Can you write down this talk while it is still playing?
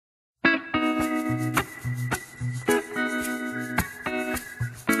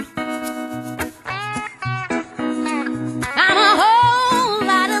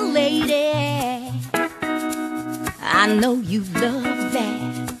know you love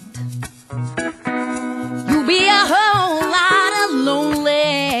that. You'll be a whole lot of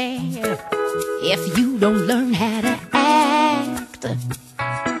lonely if you don't learn how to act.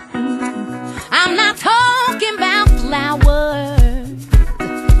 I'm not talking about flowers,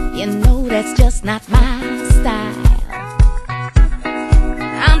 you know that's just not my style.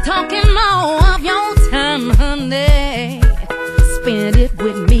 I'm talking more of your time, honey. Spend it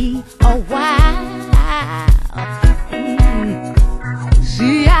with me a while.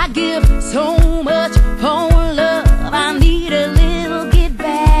 See, I give so much for